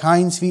feet like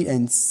hinds' feet,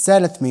 and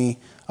setteth me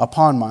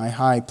upon my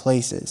high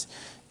places.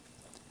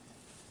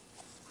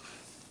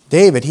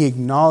 David, he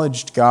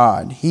acknowledged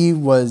God. He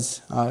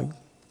was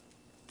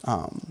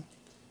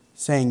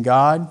saying,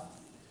 God,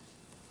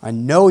 I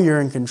know you're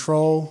in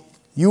control.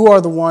 You are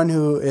the one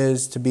who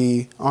is to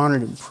be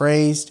honored and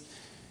praised.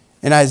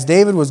 And as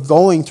David was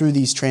going through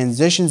these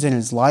transitions in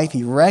his life,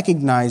 he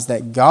recognized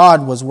that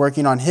God was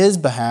working on his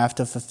behalf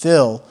to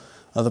fulfill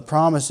the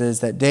promises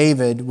that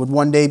David would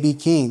one day be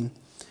king.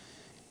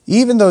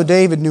 Even though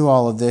David knew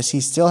all of this, he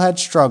still had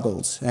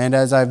struggles. And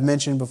as I've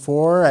mentioned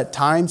before, at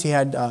times he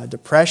had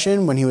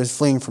depression when he was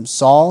fleeing from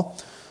Saul.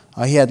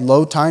 He had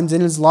low times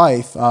in his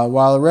life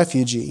while a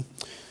refugee.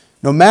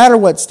 No matter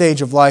what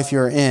stage of life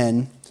you're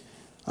in,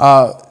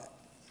 it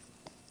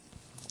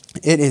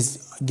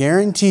is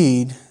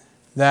guaranteed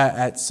that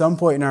at some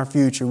point in our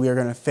future we are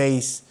going to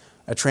face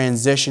a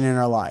transition in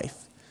our life.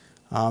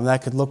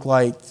 That could look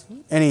like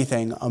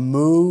anything, a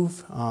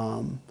move,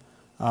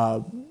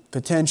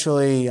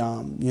 potentially,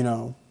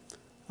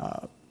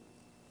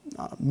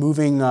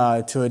 moving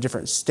to a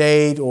different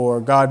state,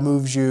 or God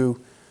moves you,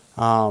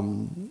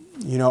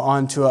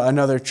 onto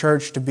another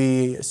church to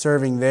be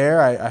serving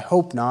there. I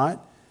hope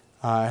not.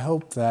 I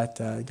hope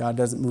that God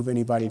doesn't move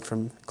anybody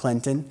from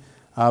Clinton.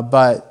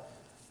 But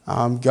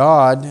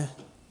God,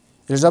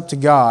 it is up to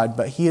God,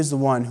 but He is the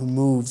one who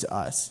moves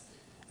us.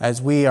 As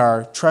we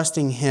are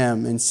trusting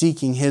Him and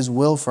seeking His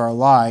will for our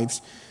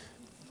lives,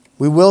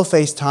 we will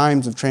face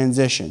times of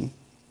transition.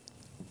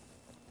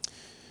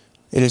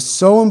 It is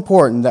so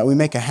important that we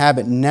make a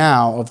habit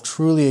now of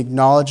truly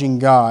acknowledging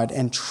God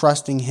and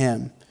trusting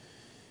Him.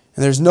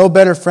 And there's no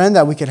better friend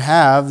that we could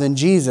have than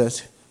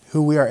Jesus,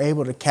 who we are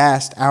able to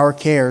cast our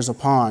cares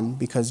upon,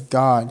 because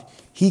God,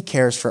 He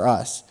cares for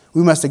us.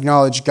 We must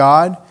acknowledge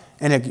God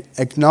and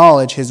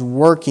acknowledge His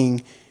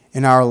working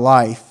in our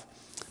life.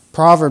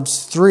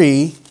 Proverbs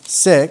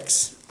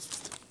 3:6.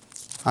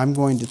 I'm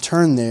going to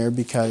turn there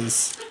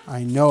because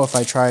I know if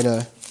I try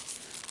to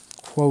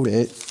quote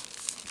it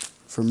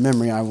from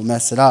memory, I will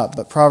mess it up.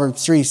 But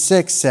Proverbs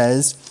 3:6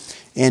 says,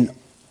 In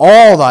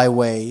all thy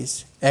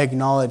ways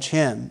acknowledge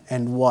Him,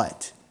 and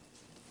what?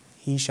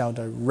 He shall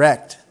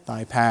direct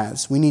thy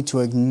paths. We need to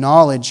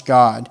acknowledge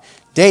God.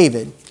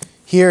 David,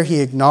 here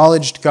he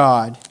acknowledged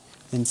God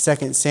in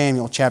 2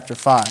 Samuel chapter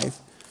 5.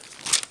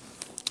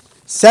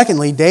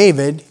 Secondly,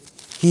 David,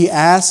 he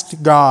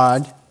asked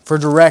God for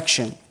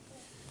direction.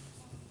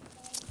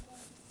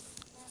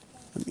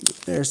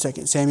 There's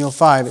 2 Samuel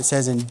 5. It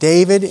says, And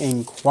David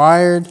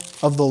inquired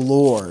of the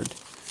Lord.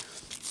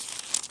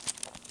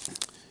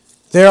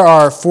 There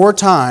are 4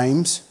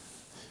 times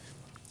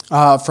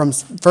from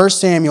 1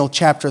 Samuel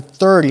chapter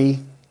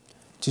 30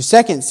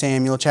 to 2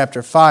 Samuel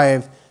chapter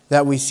 5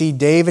 that we see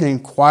David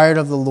inquired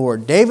of the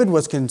Lord. David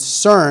was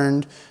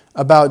concerned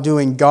about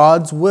doing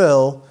God's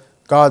will,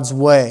 God's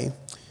way.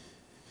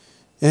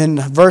 In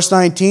verse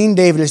 19,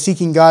 David is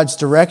seeking God's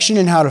direction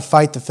in how to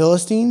fight the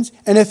Philistines,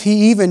 and if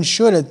he even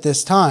should at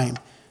this time.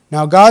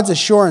 Now, God's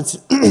assurance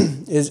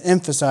is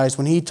emphasized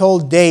when He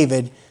told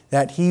David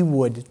that He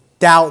would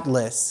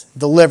doubtless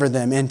deliver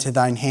them into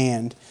thine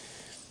hand.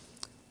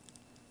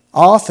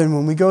 Often,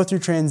 when we go through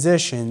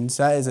transitions,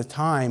 that is a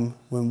time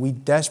when we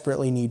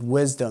desperately need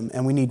wisdom,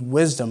 and we need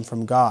wisdom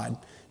from God.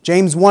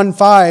 James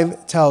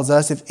 1:5 tells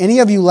us, If any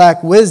of you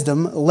lack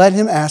wisdom, let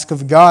him ask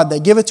of God,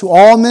 that giveth to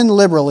all men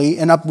liberally,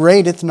 and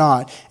upbraideth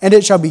not, and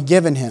it shall be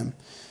given him.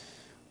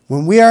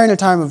 When we are in a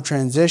time of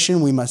transition,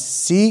 we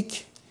must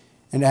seek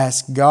and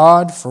ask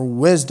God for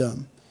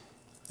wisdom.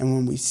 And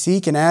when we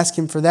seek and ask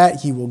Him for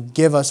that, He will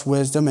give us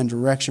wisdom and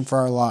direction for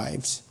our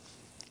lives.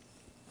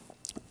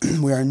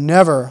 We are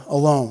never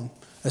alone,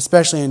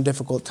 especially in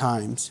difficult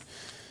times.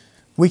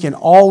 We can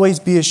always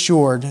be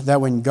assured that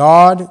when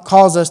God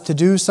calls us to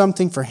do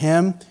something for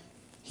Him,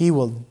 He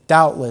will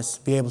doubtless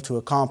be able to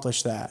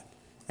accomplish that,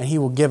 and He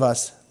will give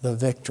us the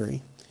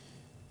victory.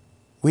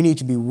 We need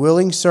to be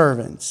willing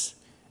servants,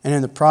 and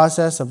in the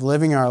process of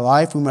living our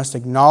life, we must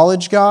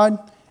acknowledge God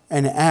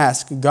and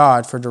ask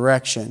God for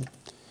direction.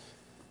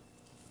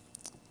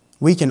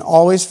 We can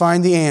always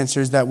find the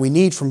answers that we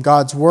need from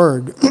God's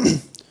Word.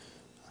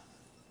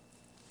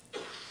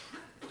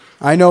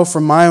 I know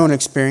from my own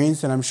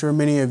experience, and I'm sure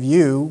many of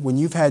you, when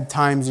you've had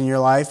times in your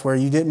life where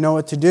you didn't know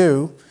what to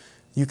do,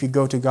 you could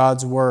go to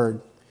God's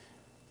Word.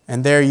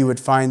 And there you would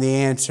find the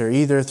answer,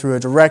 either through a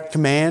direct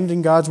command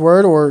in God's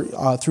Word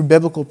or through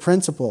biblical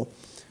principle.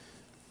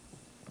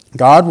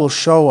 God will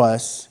show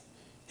us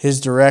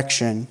His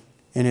direction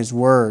in His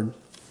Word.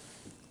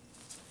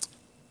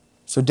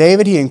 So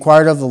David, he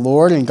inquired of the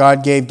Lord, and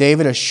God gave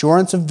David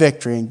assurance of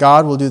victory, and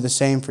God will do the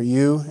same for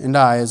you and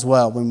I as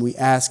well when we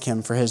ask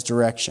him for his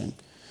direction.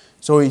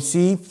 So we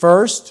see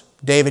first,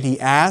 David, he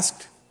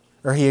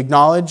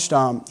acknowledged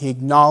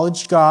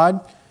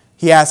God.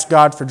 He asked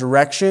God for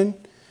direction.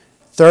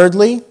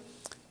 Thirdly,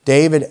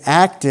 David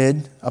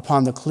acted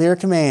upon the clear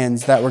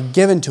commands that were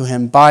given to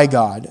him by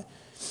God.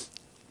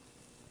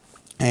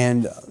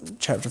 And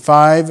chapter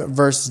 5,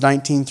 verses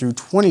 19 through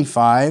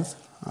 25,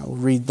 I will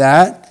read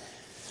that.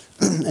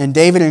 And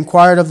David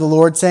inquired of the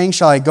Lord, saying,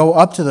 Shall I go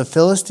up to the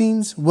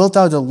Philistines? Wilt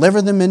thou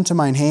deliver them into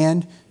mine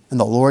hand? And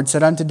the Lord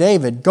said unto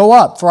David, Go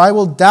up, for I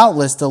will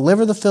doubtless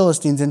deliver the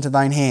Philistines into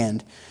thine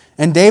hand.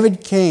 And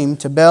David came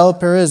to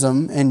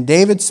Baal-perazim, and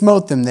David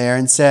smote them there,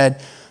 and said,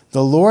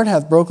 The Lord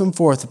hath broken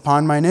forth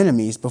upon mine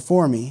enemies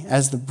before me,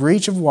 as the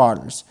breach of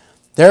waters.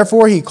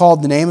 Therefore he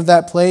called the name of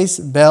that place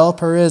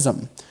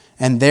Baal-perazim.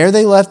 And there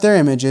they left their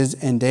images,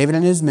 and David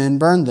and his men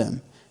burned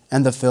them.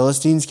 And the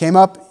Philistines came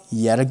up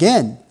yet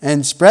again,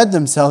 and spread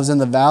themselves in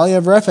the valley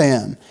of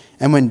Rephaim.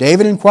 And when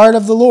David inquired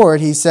of the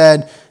Lord, he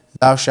said,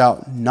 Thou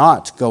shalt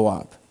not go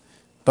up,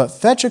 but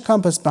fetch a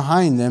compass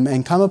behind them,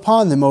 and come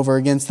upon them over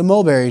against the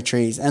mulberry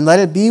trees. And let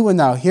it be, when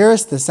thou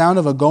hearest the sound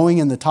of a going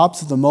in the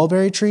tops of the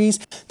mulberry trees,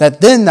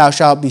 that then thou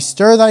shalt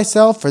bestir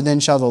thyself, for then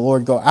shall the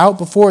Lord go out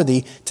before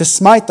thee to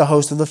smite the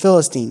host of the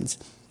Philistines.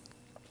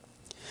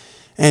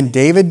 And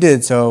David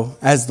did so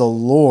as the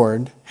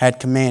Lord had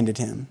commanded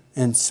him,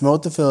 and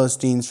smote the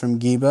Philistines from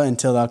Geba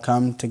until thou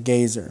come to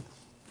Gazer.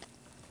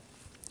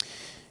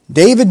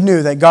 David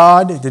knew that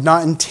God did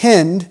not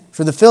intend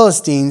for the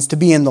Philistines to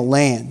be in the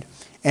land,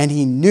 and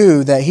he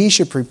knew that he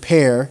should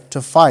prepare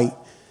to fight.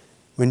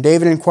 When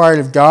David inquired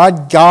of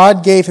God,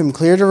 God gave him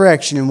clear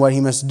direction in what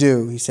he must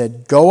do. He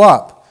said, Go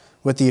up,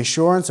 with the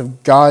assurance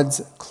of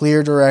God's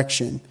clear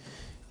direction.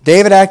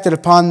 David acted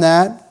upon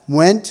that,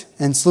 went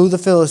and slew the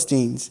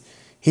Philistines.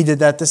 He did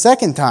that the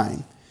second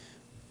time.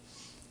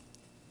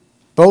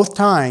 Both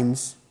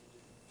times,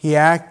 he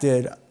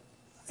acted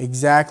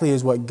exactly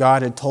as what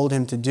God had told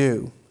him to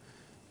do.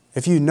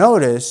 If you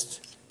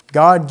noticed,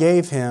 God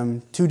gave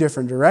him two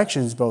different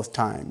directions both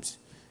times.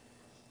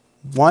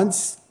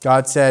 Once,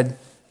 God said,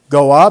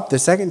 Go up. The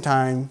second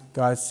time,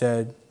 God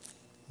said,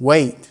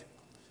 Wait.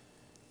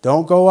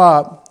 Don't go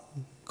up.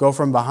 Go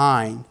from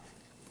behind.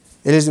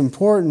 It is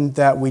important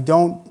that we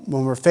don't,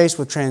 when we're faced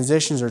with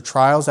transitions or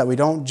trials, that we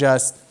don't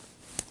just,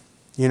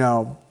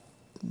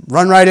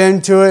 run right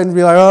into it and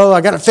be like, I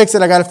got to fix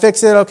it.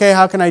 Okay,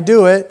 how can I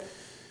do it?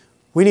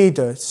 We need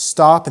to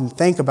stop and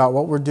think about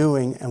what we're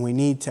doing, and we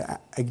need to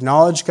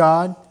acknowledge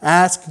God,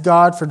 ask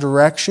God for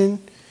direction,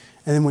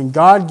 and then when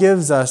God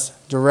gives us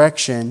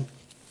direction,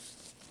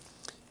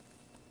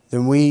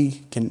 then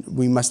we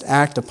must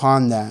act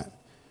upon that.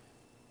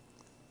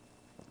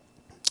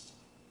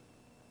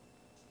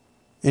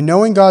 In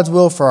knowing God's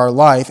will for our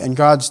life and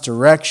God's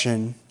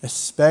direction,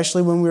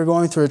 especially when we're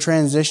going through a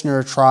transition or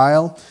a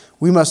trial,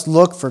 we must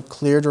look for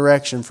clear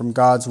direction from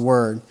God's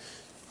Word.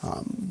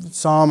 I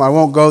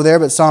won't go there,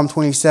 but Psalm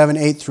 27,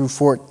 8 through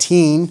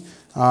 14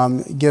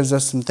 gives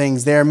us some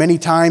things there. Many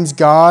times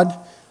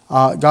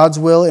God's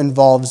will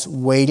involves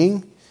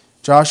waiting.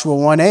 Joshua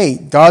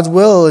 1:8, God's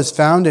will is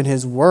found in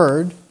His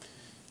Word.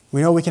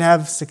 We know we can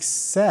have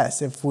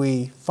success if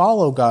we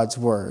follow God's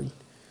Word.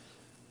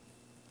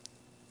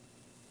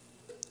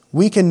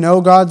 We can know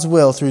God's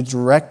will through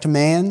direct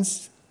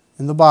commands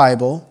in the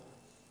Bible,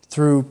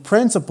 through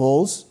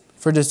principles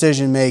for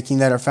decision making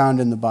that are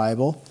found in the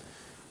Bible,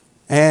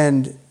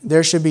 and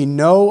there should be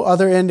no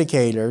other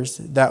indicators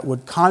that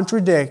would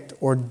contradict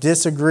or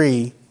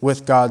disagree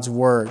with God's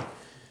Word.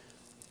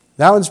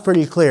 That one's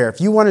pretty clear.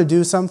 If you want to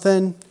do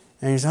something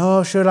and you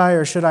say, should I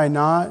or should I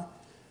not?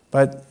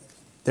 But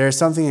there's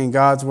something in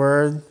God's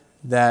Word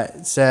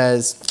that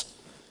says,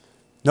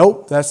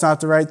 nope, that's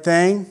not the right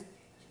thing.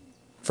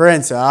 For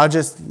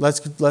instance, let's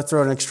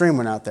throw an extreme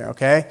one out there,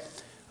 okay?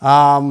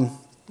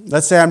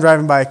 Let's say I'm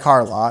driving by a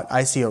car lot.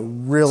 I see a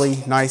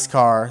really nice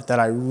car that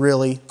I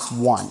really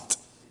want.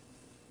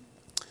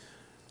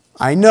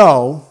 I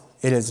know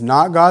it is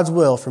not God's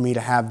will for me to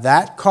have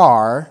that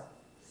car,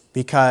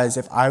 because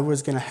if I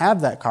was going to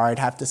have that car, I'd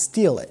have to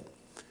steal it.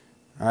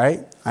 All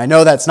right? I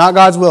know that's not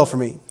God's will for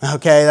me.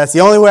 Okay? That's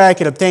the only way I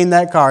could obtain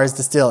that car is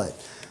to steal it.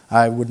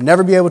 I would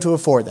never be able to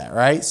afford that,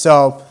 right?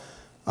 So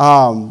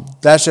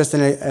that's just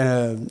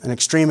an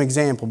extreme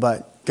example,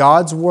 but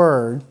God's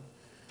Word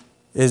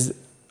is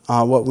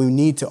what we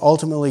need to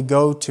ultimately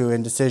go to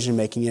in decision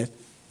making.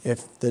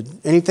 If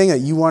anything that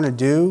you want to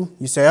do,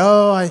 you say,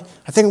 I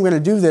think I'm going to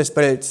do this,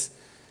 but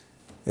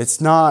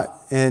it's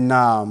not in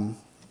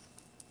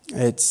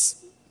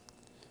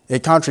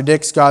it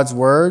contradicts God's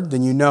Word,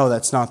 then you know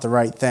that's not the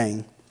right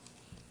thing.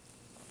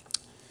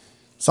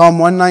 Psalm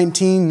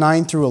 119,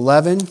 9 through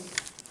 11.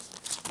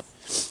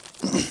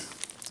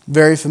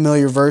 Very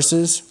familiar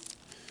verses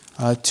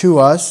to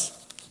us.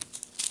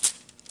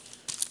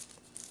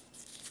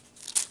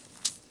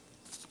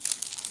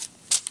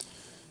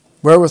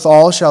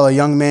 Wherewithal shall a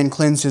young man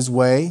cleanse his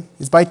way,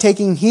 is by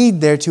taking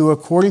heed thereto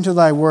according to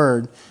thy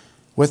word.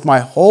 With my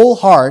whole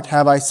heart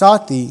have I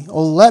sought thee.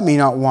 O let me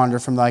not wander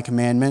from thy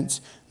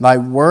commandments. Thy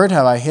word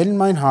have I hid in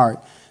mine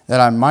heart, that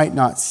I might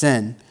not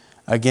sin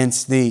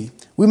against thee.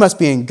 We must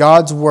be in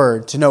God's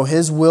word to know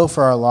his will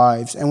for our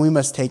lives, and we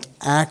must take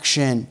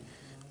action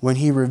when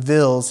he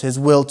reveals his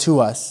will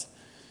to us.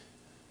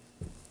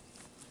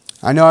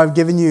 I know I've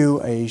given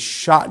you a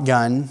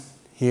shotgun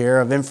here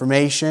of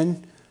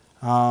information,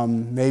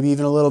 maybe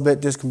even a little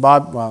bit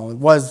discombobulated. It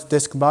was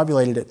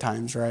discombobulated at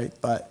times, right?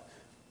 But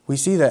we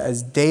see that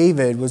as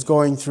David was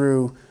going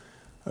through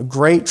a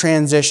great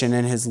transition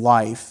in his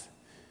life,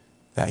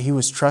 that he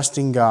was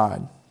trusting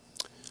God.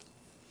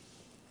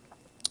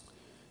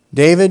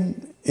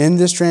 David, in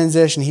this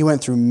transition, he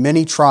went through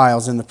many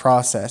trials in the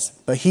process,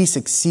 but he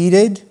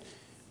succeeded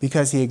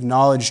because he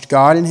acknowledged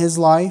God in his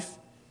life.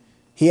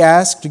 He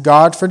asked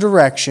God for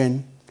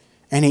direction,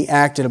 and he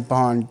acted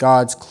upon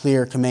God's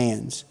clear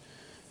commands.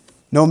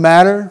 No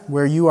matter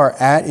where you are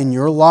at in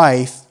your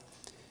life,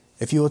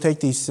 if you will take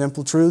these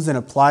simple truths and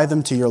apply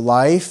them to your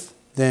life,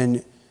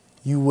 then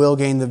you will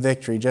gain the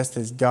victory, just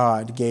as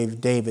God gave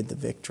David the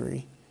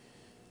victory.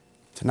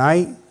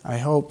 Tonight, I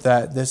hope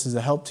that this is a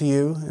help to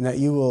you and that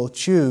you will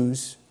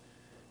choose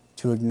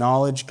to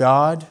acknowledge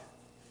God,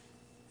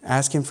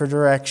 ask him for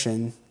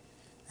direction,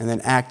 and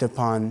then act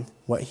upon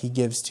what he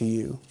gives to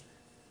you.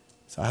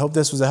 So I hope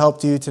this was a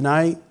help to you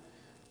tonight,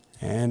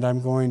 and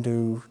I'm going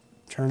to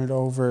turn it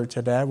over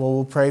to Dad. Well,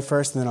 we'll pray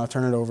first, and then I'll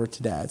turn it over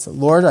to Dad. So,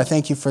 Lord, I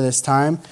thank you for this time.